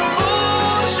的无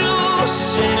助。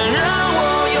谁能让我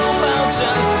拥抱着，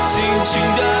轻轻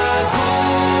的哭？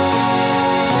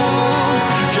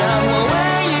让我唯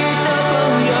一的朋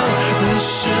友不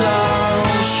是老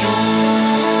鼠，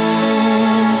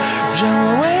让我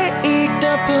唯一的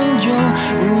朋友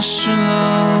不是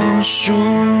老鼠。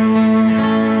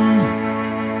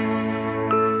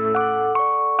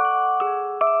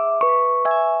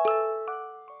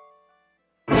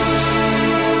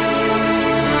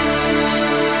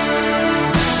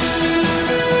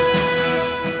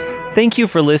Thank you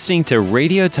for listening to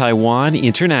Radio Taiwan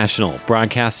International,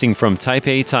 broadcasting from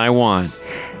Taipei, Taiwan.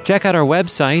 Check out our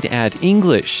website at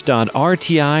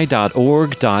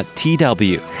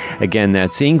english.rti.org.tw. Again,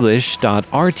 that's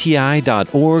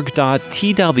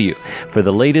english.rti.org.tw for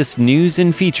the latest news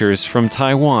and features from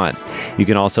Taiwan. You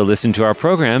can also listen to our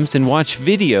programs and watch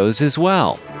videos as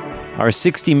well. Our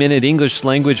 60-minute English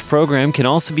language program can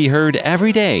also be heard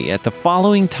every day at the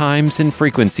following times and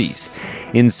frequencies.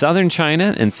 In southern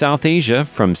China and South Asia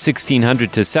from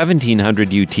 1600 to 1700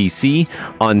 UTC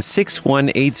on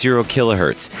 6180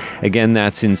 kHz. Again,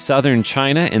 that's in southern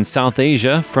China and South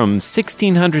Asia from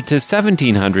 1600 to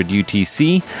 1700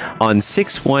 UTC on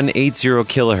 6180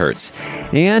 kHz.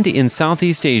 And in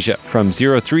Southeast Asia from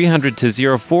 0300 to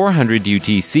 0400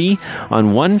 UTC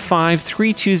on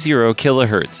 15320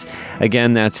 kHz.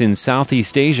 Again, that's in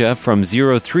Southeast Asia from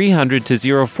 0300 to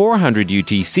 0400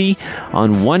 UTC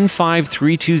on 15320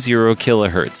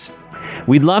 kHz.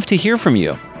 We'd love to hear from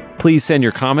you. Please send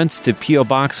your comments to P.O.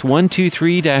 Box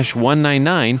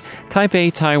 123-199,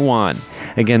 Taipei, Taiwan.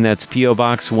 Again, that's P.O.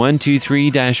 Box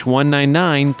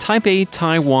 123-199, Taipei,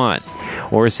 Taiwan.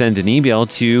 Or send an email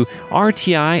to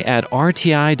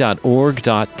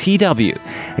rti@rti.org.tw.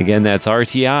 Again, that's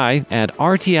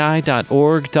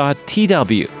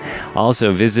rti@rti.org.tw.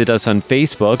 Also, visit us on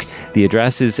Facebook. The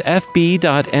address is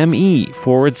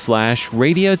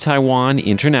fb.me/Radio Taiwan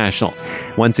International.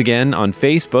 Once again, on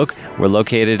Facebook, we're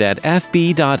located at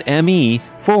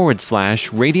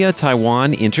fb.me/Radio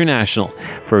Taiwan International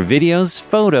for videos,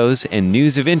 photos, and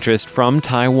news of interest from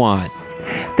Taiwan.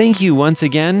 Thank you once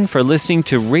again for listening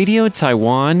to Radio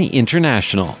Taiwan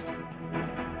International.